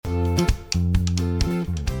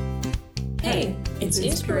It's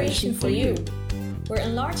inspiration for you. We're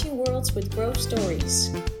enlarging worlds with growth stories.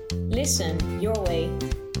 Listen your way.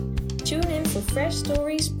 Tune in for fresh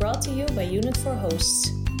stories brought to you by Unit 4 hosts.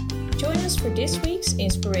 Join us for this week's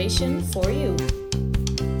Inspiration for You.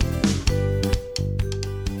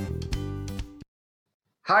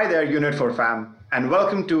 Hi there, Unit 4 fam, and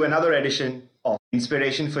welcome to another edition of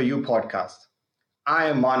Inspiration for You podcast. I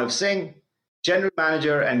am Manav Singh, General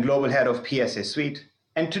Manager and Global Head of PSA Suite,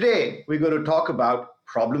 and today we're going to talk about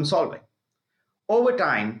problem solving. Over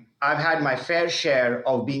time, I've had my fair share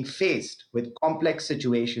of being faced with complex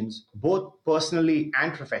situations, both personally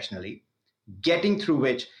and professionally, getting through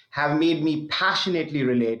which have made me passionately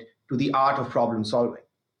relate to the art of problem solving.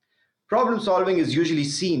 Problem solving is usually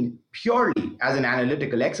seen purely as an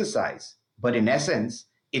analytical exercise, but in essence,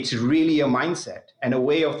 it's really a mindset and a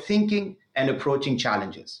way of thinking and approaching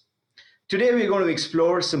challenges. Today, we're going to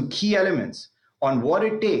explore some key elements on what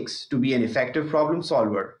it takes to be an effective problem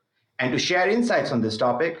solver. And to share insights on this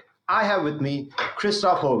topic, I have with me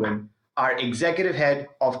Christoph Hogan, our Executive Head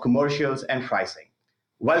of Commercials and Pricing.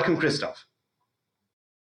 Welcome, Christoph.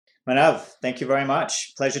 Manav, thank you very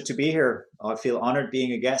much. Pleasure to be here. I feel honored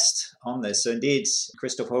being a guest on this. So indeed,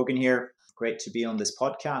 Christoph Hogan here. Great to be on this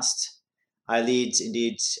podcast. I lead,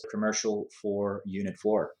 indeed, commercial for Unit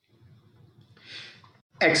 4.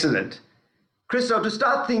 Excellent. Christoph, to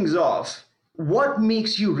start things off, what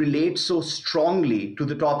makes you relate so strongly to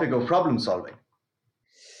the topic of problem solving?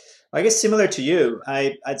 I guess similar to you,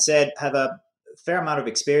 I'd say I have a fair amount of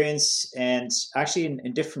experience and actually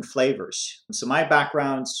in different flavors. So my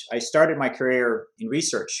background, I started my career in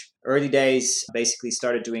research. Early days, basically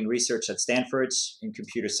started doing research at Stanford in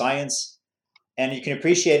computer science. And you can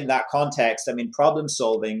appreciate in that context, problem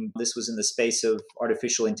solving, this was in the space of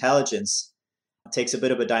artificial intelligence, takes a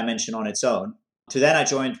bit of a dimension on its own. To then I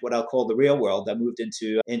joined what I'll call the real world. I moved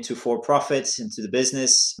into for-profit, into the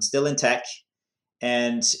business, still in tech.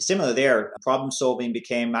 And similar there, problem solving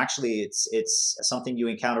became it's something you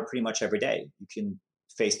encounter pretty much every day. You can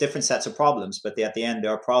face different sets of problems, but at the end,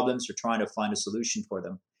 there are problems. You're trying to find a solution for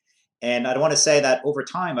them. And I want to say that over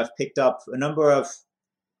time, I've picked up a number of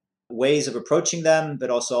ways of approaching them, but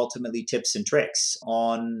also ultimately tips and tricks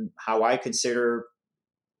on how I consider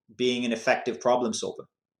being an effective problem solver.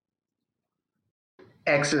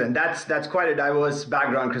 Excellent. That's quite a diverse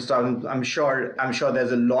background, Christoph. I'm sure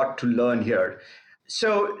there's a lot to learn here.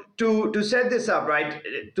 So to set this up, right,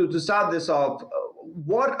 to start this off,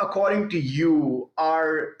 what, according to you,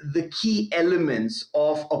 are the key elements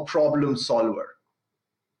of a problem solver?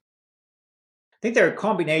 I think they're a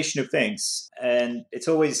combination of things, and it's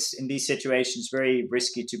always in these situations very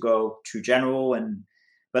risky to go too general.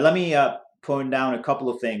 But let me point down a couple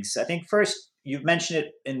of things. I think first, you've mentioned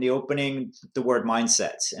it in the opening, the word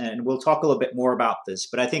mindset, and we'll talk a little bit more about this.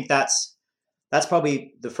 But I think that's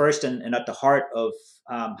probably the first and at the heart of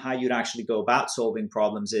how you'd actually go about solving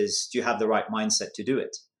problems is, do you have the right mindset to do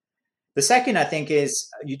it? The second, I think, is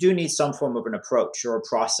you do need some form of an approach or a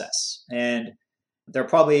process. And there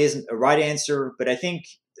probably isn't a right answer, but I think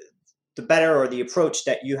the better or the approach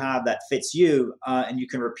that you have that fits you and you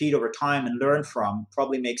can repeat over time and learn from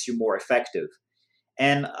probably makes you more effective.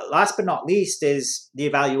 And last but not least is the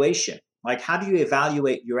evaluation. Like, how do you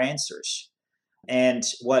evaluate your answers? And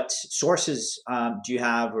what sources do you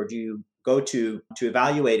have or do you go to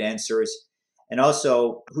evaluate answers? And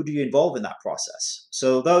also, who do you involve in that process?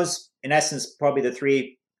 So those, in essence, probably the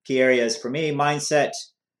three key areas for me: mindset,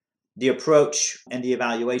 the approach, and the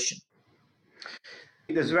evaluation.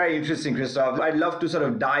 That's very interesting, Christoph. I'd love to sort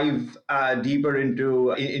of dive deeper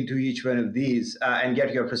into each one of these and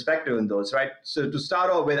get your perspective on those, right? So to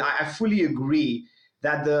start off with, I fully agree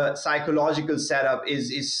that the psychological setup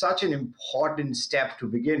is such an important step to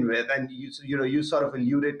begin with. And you sort of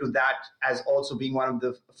alluded to that as also being one of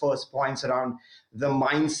the first points around the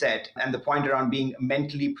mindset and the point around being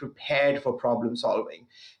mentally prepared for problem solving.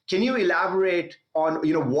 Can you elaborate on,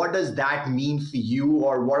 what does that mean for you,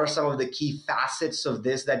 or what are some of the key facets of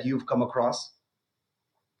this that you've come across?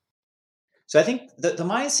 So I think the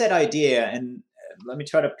mindset idea, and let me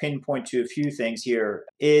try to pinpoint to a few things here,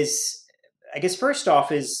 is, I guess, first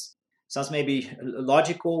off, sounds maybe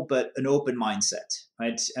logical, but an open mindset,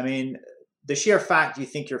 right? The sheer fact you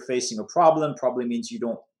think you're facing a problem probably means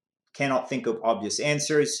you cannot think of obvious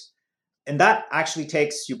answers. And that actually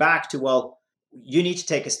takes you back to, well, you need to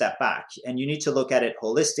take a step back and you need to look at it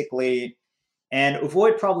holistically and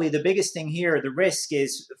avoid probably the biggest thing here. The risk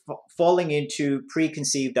is falling into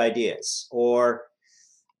preconceived ideas, or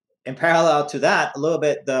in parallel to that, a little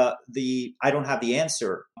bit the I don't have the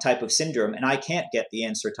answer type of syndrome, and I can't get the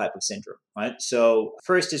answer type of syndrome, right? So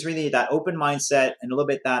first is really that open mindset and a little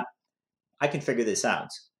bit that I can figure this out.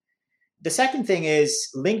 The second thing is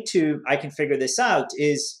linked to I can figure this out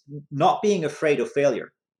is not being afraid of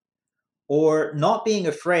failure, or not being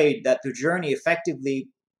afraid that the journey effectively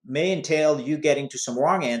may entail you getting to some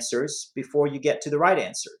wrong answers before you get to the right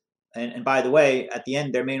answer. And by the way, at the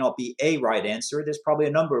end, there may not be a right answer. There's probably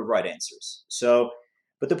a number of right answers.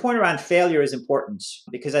 But the point around failure is important,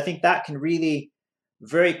 because I think that can really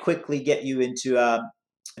very quickly get you into a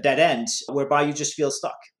dead end whereby you just feel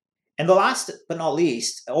stuck. And the last but not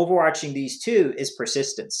least, overarching these two, is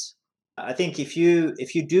persistence. I think if you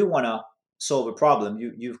do want to solve a problem,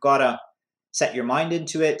 you've got to set your mind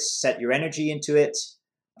into it, set your energy into it,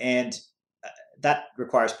 and that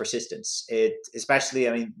requires persistence. Especially,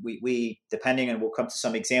 I mean, we depending, and we'll come to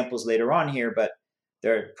some examples later on here, but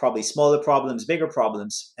there are probably smaller problems, bigger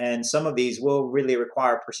problems, and some of these will really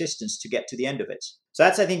require persistence to get to the end of it. So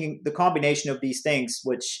that's, I think, the combination of these things,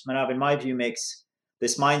 which, Manav, in my view, makes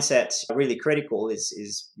this mindset really critical.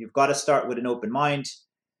 Is you've got to start with an open mind,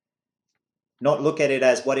 not look at it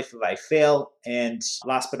as what if I fail, and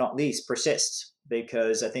last but not least, persist,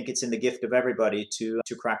 because I think it's in the gift of everybody to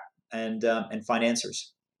crack and find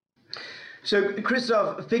answers. So,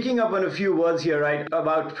 Christoph, picking up on a few words here, right,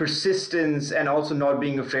 about persistence and also not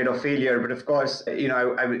being afraid of failure. But of course,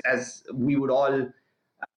 as we would all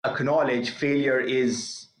acknowledge, failure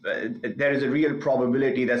is, there is a real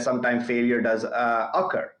probability that sometimes failure does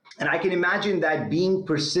occur. And I can imagine that being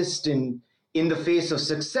persistent in the face of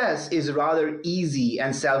success is rather easy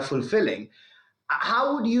and self-fulfilling.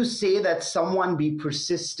 How would you say that someone be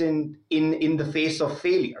persistent in the face of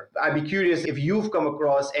failure? I'd be curious if you've come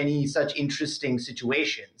across any such interesting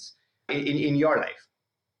situations in your life.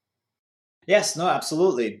 Yes, no,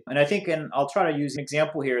 absolutely. And I think, and I'll try to use an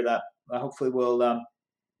example here that hopefully will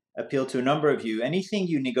appeal to a number of you. Anything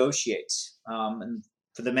you negotiate, and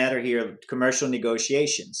for the matter here, commercial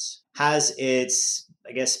negotiations, has its,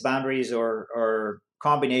 I guess, boundaries or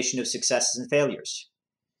combination of successes and failures.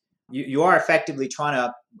 You are effectively trying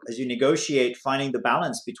to, as you negotiate, finding the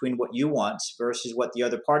balance between what you want versus what the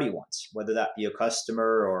other party wants, whether that be a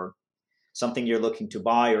customer or something you're looking to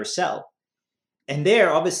buy or sell. And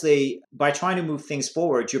there, obviously, by trying to move things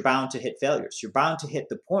forward, you're bound to hit failures. You're bound to hit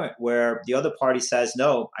the point where the other party says,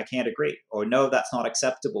 no, I can't agree, or no, that's not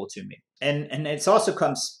acceptable to me. And it also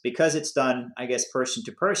comes, because it's done, I guess, person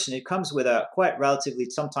to person, it comes with a quite relatively,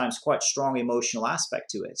 sometimes quite strong emotional aspect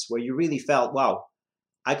to it, where you really felt, wow,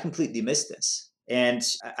 I completely missed this. And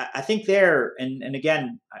I think there, and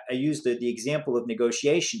again, I use the example of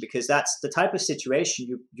negotiation because that's the type of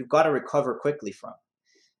situation you've got to recover quickly from.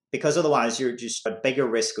 Because otherwise you're just at bigger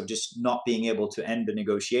risk of just not being able to end the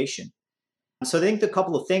negotiation. So I think the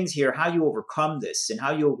couple of things here, how you overcome this and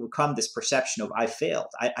how you overcome this perception of I failed.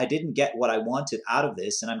 I didn't get what I wanted out of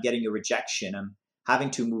this and I'm getting a rejection. I'm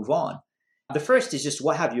having to move on. The first is just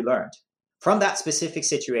what have you learned? From that specific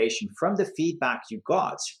situation, from the feedback you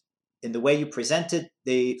got, in the way you presented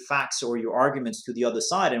the facts or your arguments to the other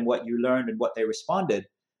side and what you learned and what they responded,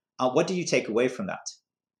 what do you take away from that?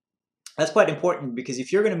 That's quite important because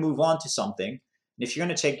if you're going to move on to something, and if you're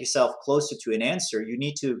going to take yourself closer to an answer, you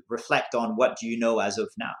need to reflect on what do you know as of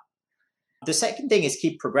now. The second thing is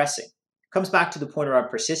keep progressing. It comes back to the point around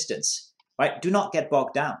persistence, right? Do not get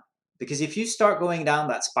bogged down, because if you start going down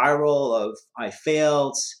that spiral of I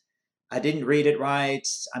failed, I didn't read it right,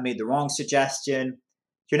 I made the wrong suggestion,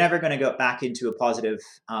 you're never going to go back into a positive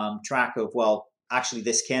track of, well, actually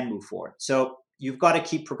this can move forward. So you've got to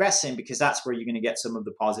keep progressing because that's where you're going to get some of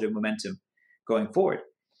the positive momentum going forward.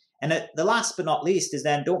 And the last but not least is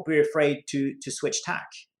then don't be afraid to switch tack,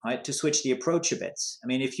 right? To switch the approach a bit. I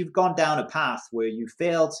mean, if you've gone down a path where you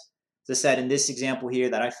failed, as I said in this example here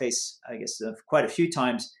that I face, I guess, quite a few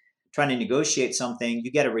times trying to negotiate something,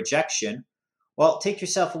 you get a rejection. Well, take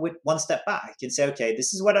yourself one step back and say, okay,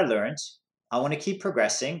 this is what I learned. I want to keep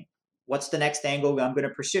progressing. What's the next angle I'm going to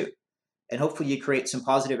pursue? And hopefully you create some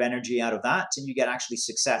positive energy out of that and you get actually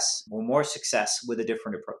success or more success with a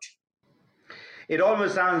different approach. It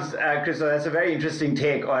almost sounds, Chris, that's a very interesting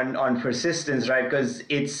take on persistence, right? Because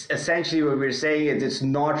it's essentially what we're saying is it's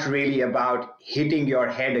not really about hitting your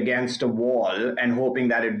head against a wall and hoping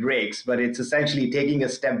that it breaks, but it's essentially taking a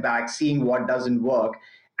step back, seeing what doesn't work,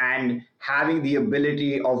 and having the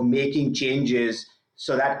ability of making changes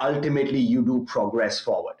so that ultimately you do progress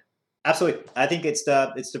forward. Absolutely. I think it's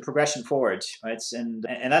the progression forward, right? And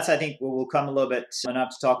that's, I think, what we'll come a little bit enough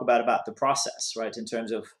to talk about the process, right? In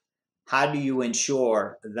terms of how do you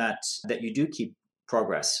ensure that you do keep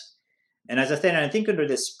progress? And as I said, I think under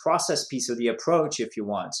this process piece of the approach, if you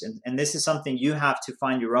want, and this is something you have to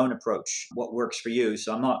find your own approach, what works for you.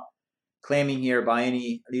 So I'm not claiming here by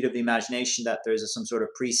any lead of the imagination that there's some sort of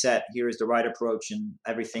preset, here is the right approach and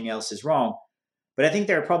everything else is wrong. But I think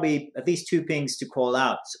there are probably at least two things to call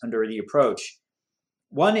out under the approach.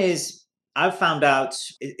 One is I've found out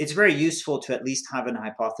it's very useful to at least have an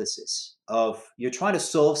hypothesis of you're trying to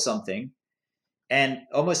solve something and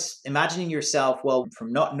almost imagining yourself, well,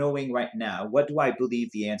 from not knowing right now, what do I believe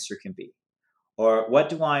the answer can be? Or what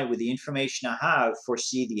do I, with the information I have,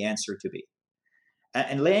 foresee the answer to be?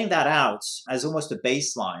 And laying that out as almost a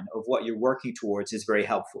baseline of what you're working towards is very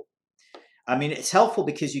helpful. I mean, it's helpful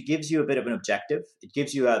because it gives you a bit of an objective. It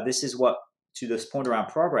gives you this is what, to this point around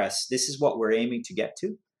progress, this is what we're aiming to get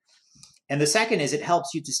to. And the second is it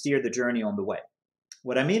helps you to steer the journey on the way.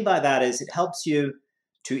 What I mean by that is it helps you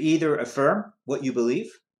to either affirm what you believe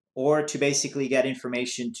or to basically get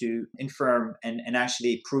information to infirm and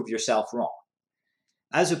actually prove yourself wrong.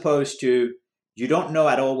 As opposed to you don't know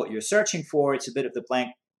at all what you're searching for. It's a bit of the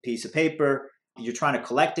blank piece of paper. You're trying to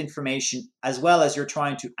collect information as well as you're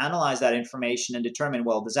trying to analyze that information and determine,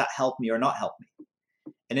 well, does that help me or not help me?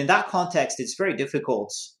 And in that context, it's very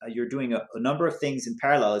difficult. You're doing a number of things in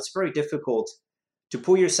parallel. It's very difficult to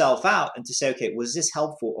pull yourself out and to say, okay, was this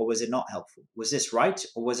helpful or was it not helpful? Was this right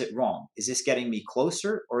or was it wrong? Is this getting me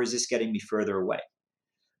closer or is this getting me further away?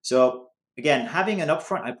 So again, having an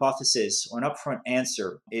upfront hypothesis or an upfront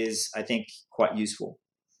answer is, I think, quite useful.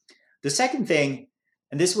 The second thing,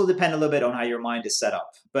 and this will depend a little bit on how your mind is set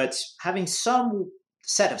up, but having some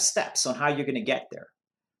set of steps on how you're going to get there.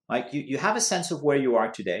 Like you have a sense of where you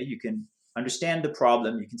are today. You can understand the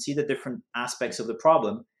problem. You can see the different aspects of the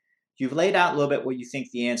problem. You've laid out a little bit what you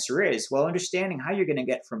think the answer is. Well, understanding how you're going to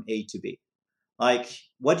get from A to B. Like,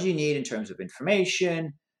 what do you need in terms of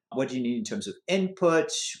information? What do you need in terms of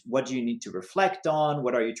input? What do you need to reflect on?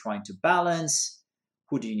 What are you trying to balance?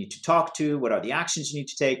 Who do you need to talk to? What are the actions you need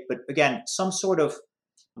to take? But again, some sort of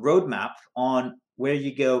roadmap on where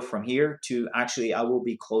you go from here to actually, I will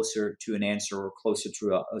be closer to an answer or closer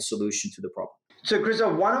to a solution to the problem. So,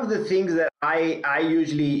 Christoph, one of the things that I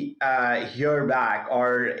usually hear back,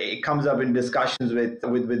 or it comes up in discussions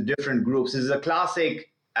with different groups, is a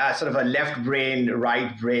classic sort of a left brain,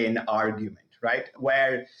 right brain argument, right?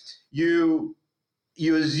 Where you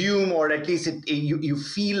assume, or at least you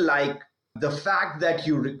feel like the fact that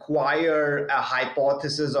you require a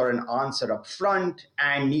hypothesis or an answer up front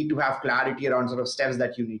and need to have clarity around sort of steps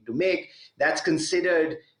that you need to make, that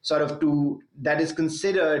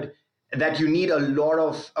you need a lot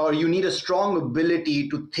of, or you need a strong ability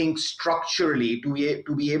to think structurally to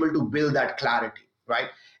be able to build that clarity, right?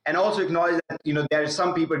 And also acknowledge that, there are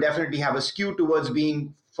some people definitely have a skew towards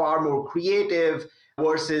being far more creative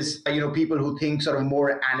versus, people who think sort of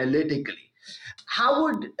more analytically. How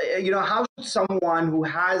should someone who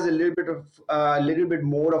has a little bit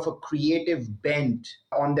more of a creative bent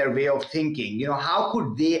on their way of thinking, how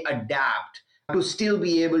could they adapt to still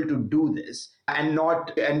be able to do this and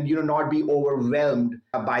not be overwhelmed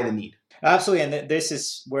by the need? Absolutely. And this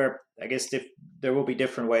is where I guess there will be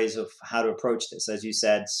different ways of how to approach this. As you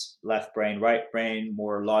said, left brain, right brain,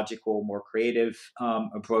 more logical, more creative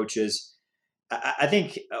approaches. I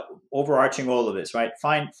think overarching all of this, right?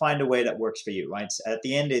 Find a way that works for you, right? At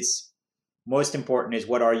the end, it's most important is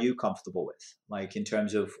what are you comfortable with? Like in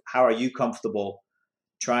terms of how are you comfortable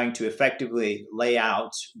trying to effectively lay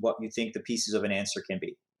out what you think the pieces of an answer can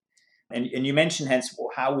be. And you mentioned hence,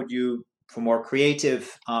 how would you, for more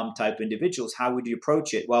creative type individuals, how would you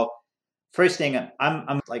approach it? Well, first thing,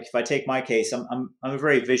 I'm like, if I take my case, I'm a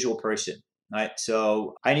very visual person. Right.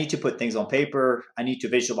 So I need to put things on paper. I need to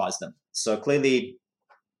visualize them. So clearly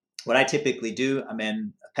what I typically do, I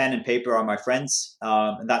mean, pen and paper are my friends.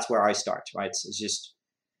 And that's where I start. Right. It's just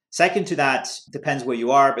second to that, depends where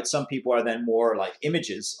you are. But some people are then more like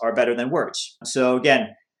images are better than words. So again,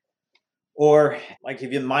 or like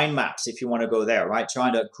if you mind maps, if you want to go there, right.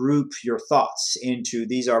 Trying to group your thoughts into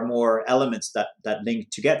these are more elements that link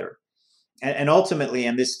together. And ultimately,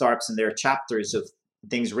 and this starts in their chapters of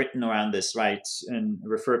things written around this, right, and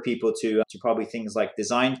refer people to probably things like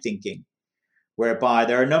design thinking, whereby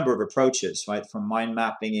there are a number of approaches, right, from mind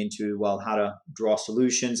mapping into, well, how to draw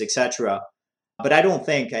solutions, etc. But I don't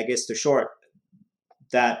think, I guess the short,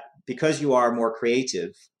 that because you are more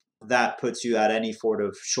creative, that puts you at any sort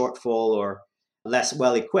of shortfall or less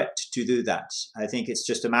well equipped to do that. I think it's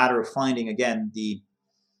just a matter of finding, again, the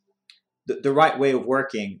right way of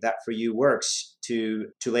working that for you works to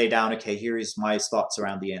lay down, okay, here is my thoughts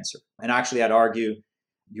around the answer. And actually, I'd argue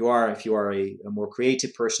if you are a more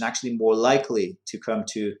creative person, actually more likely to come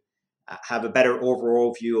to have a better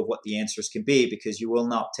overall view of what the answers can be, because you will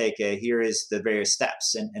not take here is the various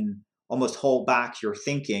steps and almost hold back your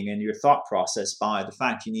thinking and your thought process by the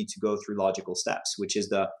fact you need to go through logical steps, which is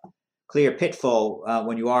the clear pitfall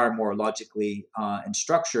when you are more logically and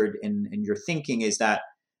structured in your thinking, is that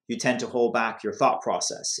you tend to hold back your thought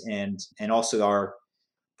process and also are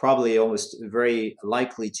probably almost very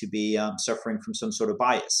likely to be suffering from some sort of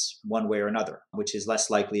bias one way or another, which is less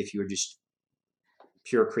likely if you're just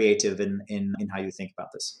pure creative in how you think about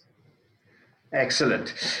this.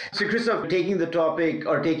 Excellent. So, Christoph, taking the topic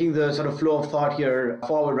or taking the sort of flow of thought here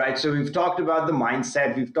forward, right? So we've talked about the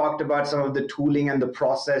mindset, we've talked about some of the tooling and the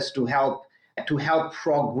process to help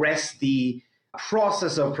progress the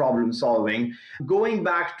process of problem solving. Going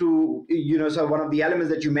back to, so one of the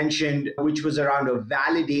elements that you mentioned, which was around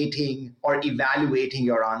validating or evaluating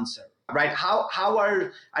your answer, right?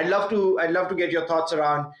 I'd love to get your thoughts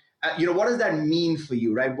around, what does that mean for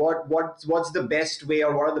you, right? What's the best way,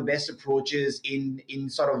 or what are the best approaches in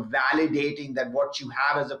sort of validating that what you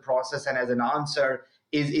have as a process and as an answer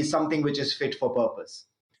is something which is fit for purpose?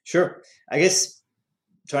 Sure. I guess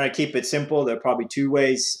trying to keep it simple, there are probably two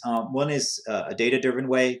ways. One is a data-driven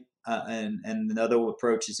way, and another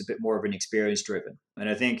approach is a bit more of an experience-driven. And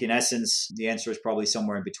I think in essence, the answer is probably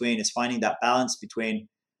somewhere in between. It's finding that balance between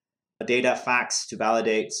data, facts to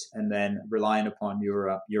validate, and then relying upon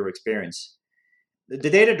your experience. The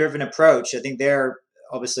data-driven approach, I think there are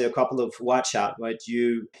obviously a couple of watch out, right?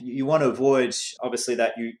 You want to avoid obviously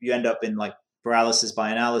that you end up in like paralysis by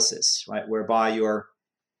analysis, right? Whereby you're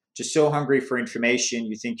just so hungry for information,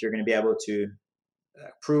 you think you're going to be able to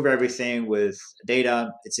prove everything with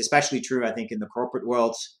data. It's especially true, I think, in the corporate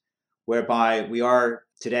world, whereby we are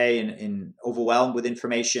today in overwhelmed with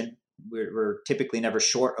information. We're typically never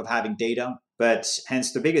short of having data, but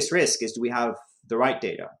hence the biggest risk is, do we have the right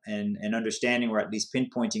data and understanding, or at least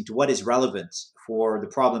pinpointing to what is relevant for the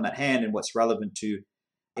problem at hand and what's relevant to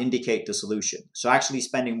indicate the solution. So actually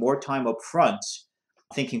spending more time up front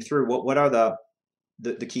thinking through what are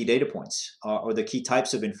the key data points or the key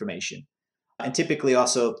types of information. And typically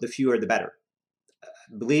also the fewer the better.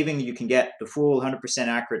 Believing you can get the full 100%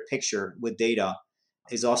 accurate picture with data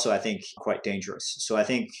is also, I think, quite dangerous. So I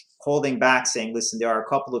think holding back, saying, listen, there are a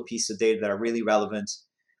couple of pieces of data that are really relevant,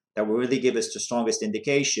 that will really give us the strongest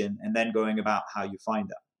indication, and then going about how you find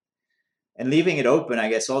them. And leaving it open, I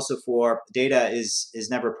guess, also for data is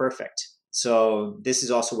never perfect. So this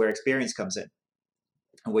is also where experience comes in,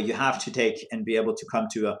 where you have to take and be able to come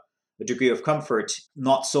to a degree of comfort,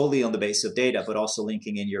 not solely on the basis of data, but also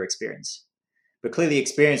linking in your experience. But clearly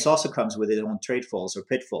experience also comes with its own tradefalls or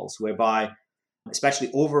pitfalls, whereby especially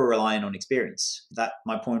over-relying on experience. That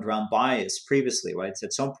my point around bias previously, right? So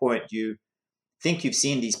at some point you think you've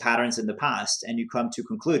seen these patterns in the past and you come to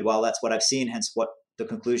conclude, well, that's what I've seen, hence what the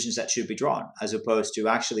conclusions that should be drawn, as opposed to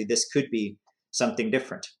actually this could be something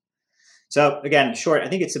different. So again, short, I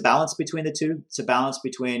think it's a balance between the two. It's a balance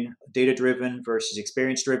between data-driven versus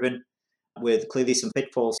experience-driven, with clearly some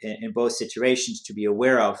pitfalls in both situations to be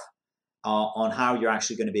aware of on how you're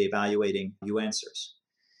actually going to be evaluating your answers.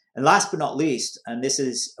 And last but not least, and this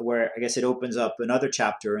is where I guess it opens up another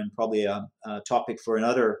chapter and probably a topic for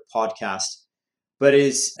another podcast, but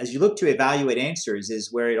is as you look to evaluate answers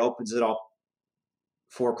is where it opens it up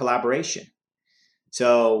for collaboration.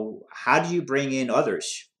 So how do you bring in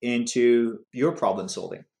others into your problem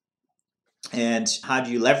solving? And how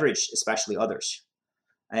do you leverage especially others?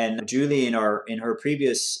 And Julie in her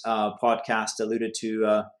previous podcast alluded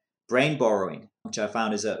to brain borrowing, which I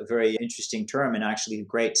found is a very interesting term and actually a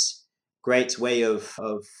great way of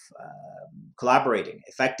collaborating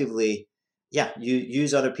effectively. Yeah, you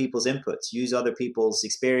use other people's inputs, use other people's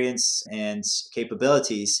experience and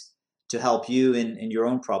capabilities to help you in your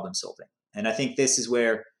own problem solving. And I think this is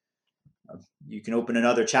where you can open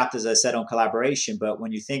another chapter, as I said, on collaboration. But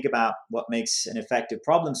when you think about what makes an effective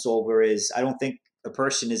problem solver is, I don't think a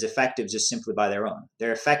person is effective just simply by their own.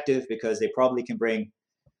 They're effective because they probably can bring,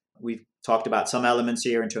 we've talked about some elements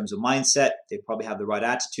here in terms of mindset. They probably have the right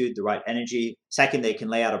attitude, the right energy. Second, they can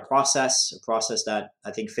lay out a process that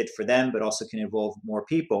I think fit for them, but also can involve more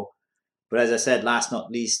people. But as I said, last not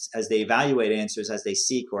least, as they evaluate answers, as they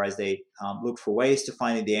seek or as they look for ways to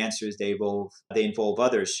finding the answers, they involve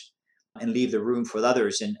others and leave the room for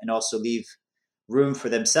others and also leave room for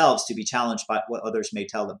themselves to be challenged by what others may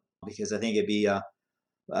tell them. Because I think it'd be a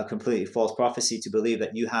completely false prophecy to believe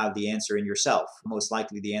that you have the answer in yourself. Most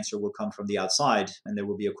likely the answer will come from the outside, and there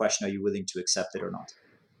will be a question, are you willing to accept it or not?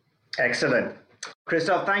 Excellent.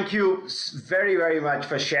 Christoph, thank you very, very much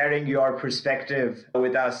for sharing your perspective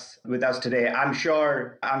with us today. I'm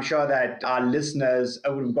sure that our listeners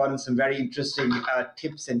would have gotten some very interesting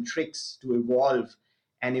tips and tricks to evolve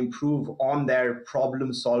and improve on their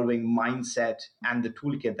problem-solving mindset and the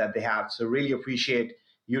toolkit that they have. So really appreciate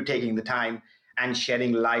you taking the time and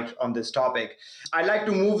shedding light on this topic. I'd like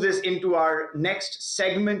to move this into our next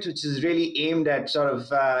segment, which is really aimed at sort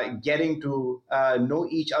of getting to know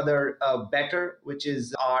each other better, which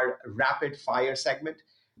is our rapid fire segment.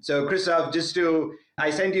 So Christoph, I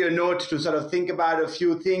sent you a note to sort of think about a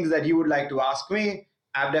few things that you would like to ask me.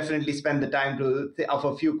 I've definitely spent the time to of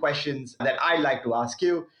a few questions that I'd like to ask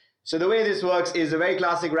you. So the way this works is a very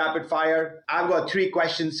classic rapid fire. I've got 3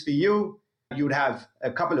 questions for you. You'd have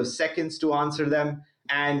a couple of seconds to answer them.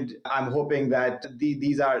 And I'm hoping that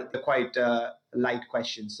these are quite light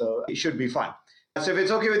questions, so it should be fun. So if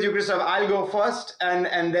it's okay with you, Christoph, I'll go first and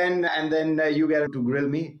then you get to grill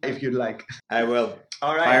me if you'd like. I will.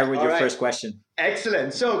 All right. Fire with your first question.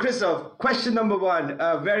 Excellent. So Christoph, question number 1,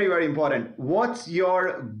 very, very important. What's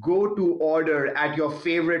your go-to order at your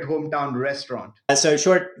favorite hometown restaurant? So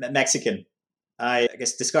short, Mexican. I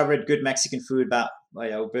guess discovered good Mexican food about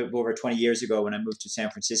a bit over 20 years ago when I moved to San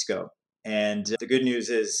Francisco. And the good news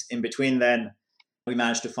is in between then, we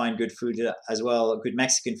managed to find good food as well, good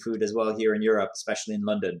Mexican food as well here in Europe, especially in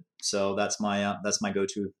London. So that's my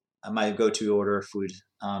go-to order of food,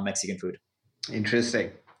 Mexican food.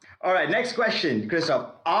 Interesting. All right, next question,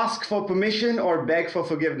 Christoph. Ask for permission or beg for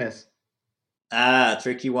forgiveness?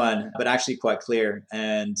 Tricky one, but actually quite clear.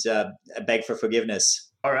 And beg for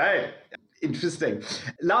forgiveness. All right. Interesting.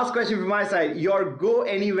 Last question from my side. Your go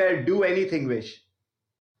anywhere, do anything wish?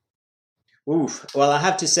 Oof. Well, I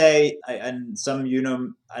have to say, I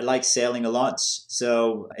like sailing a lot.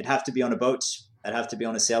 So it'd have to be on a boat. I'd have to be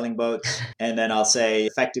on a sailing boat. And then I'll say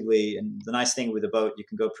effectively, and the nice thing with a boat, you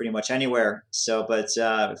can go pretty much anywhere. So, but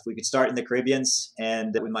if we could start in the Caribbeans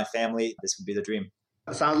and with my family, this would be the dream.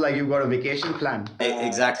 Sounds like you've got a vacation plan.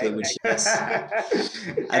 Exactly. Which yes,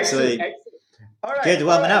 absolutely. Excellent. All right. Good.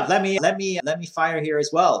 Well, enough. Let me fire here as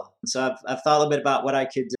well. So I've thought a bit about what I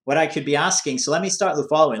could be asking. So let me start with the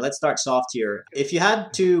following. Let's start soft here. If you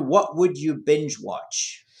had to, what would you binge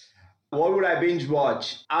watch? What would I binge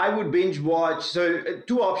watch? I would binge watch, so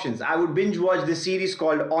 2 options. I would binge watch the series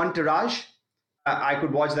called Entourage. I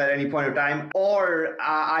could watch that at any point of time. Or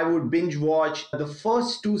I would binge watch the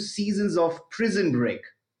first 2 seasons of Prison Break.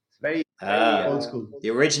 It's very old school. The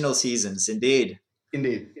original seasons, indeed.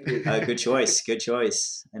 Indeed. Good choice. Good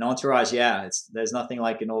choice. And Entourage, yeah, there's nothing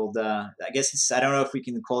like an old, I guess I don't know if we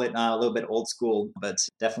can call it a little bit old school, but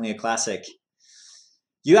definitely a classic.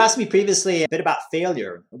 You asked me previously a bit about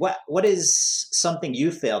failure. What is something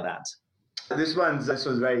you failed at? This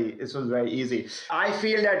was very easy. I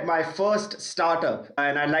failed at my first startup,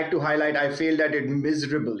 and I'd like to highlight I failed at it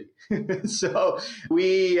miserably. So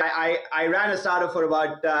I ran a startup for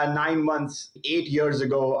about 9 months, 8 years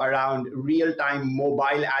ago, around real-time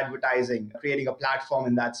mobile advertising, creating a platform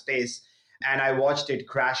in that space, and I watched it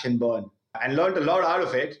crash and burn, and learned a lot out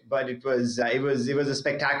of it. But it was a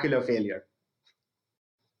spectacular failure.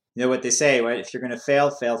 You know what they say, right? If you're going to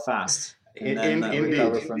fail fast, and then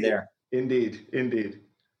recover from there. Indeed.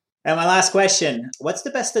 And my last question, what's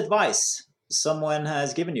the best advice someone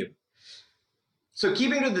has given you? So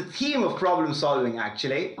keeping to the theme of problem solving,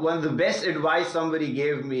 actually, one of the best advice somebody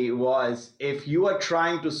gave me was, if you are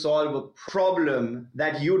trying to solve a problem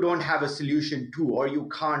that you don't have a solution to, or you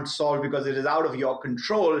can't solve because it is out of your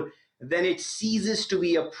control, then it ceases to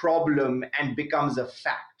be a problem and becomes a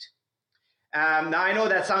fact. Now, I know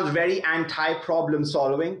that sounds very anti-problem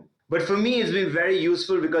solving, but for me, it's been very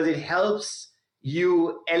useful because it helps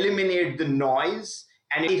you eliminate the noise,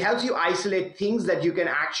 and it helps you isolate things that you can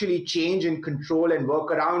actually change and control and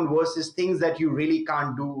work around versus things that you really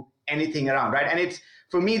can't do anything around, right? And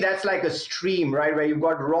for me, that's like a stream, right? Where you've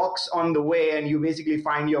got rocks on the way and you basically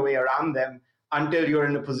find your way around them until you're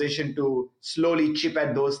in a position to slowly chip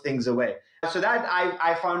at those things away. So that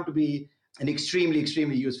I found to be an extremely,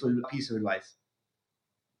 extremely useful piece of advice.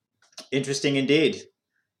 Interesting indeed.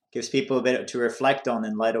 Gives people a bit to reflect on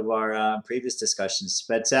in light of our previous discussions.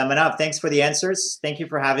 But Manav, thanks for the answers. Thank you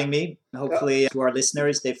for having me. Hopefully to our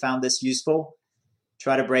listeners, they found this useful.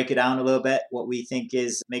 Try to break it down a little bit, what we think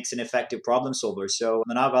makes an effective problem solver. So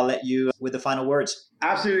Manav, I'll let you with the final words.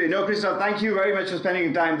 Absolutely. No, Christoph, thank you very much for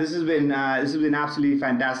spending time. This has been absolutely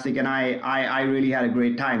fantastic, and I really had a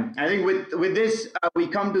great time. I think with this, we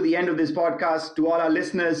come to the end of this podcast. To all our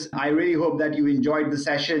listeners, I really hope that you enjoyed the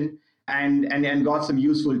session and got some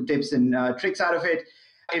useful tips and tricks out of it.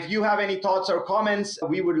 If you have any thoughts or comments,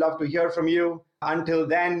 we would love to hear from you. Until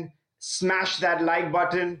then, smash that like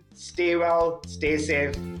button, stay well, stay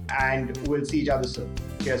safe, and we'll see each other soon.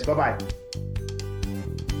 Cheers. Bye-bye.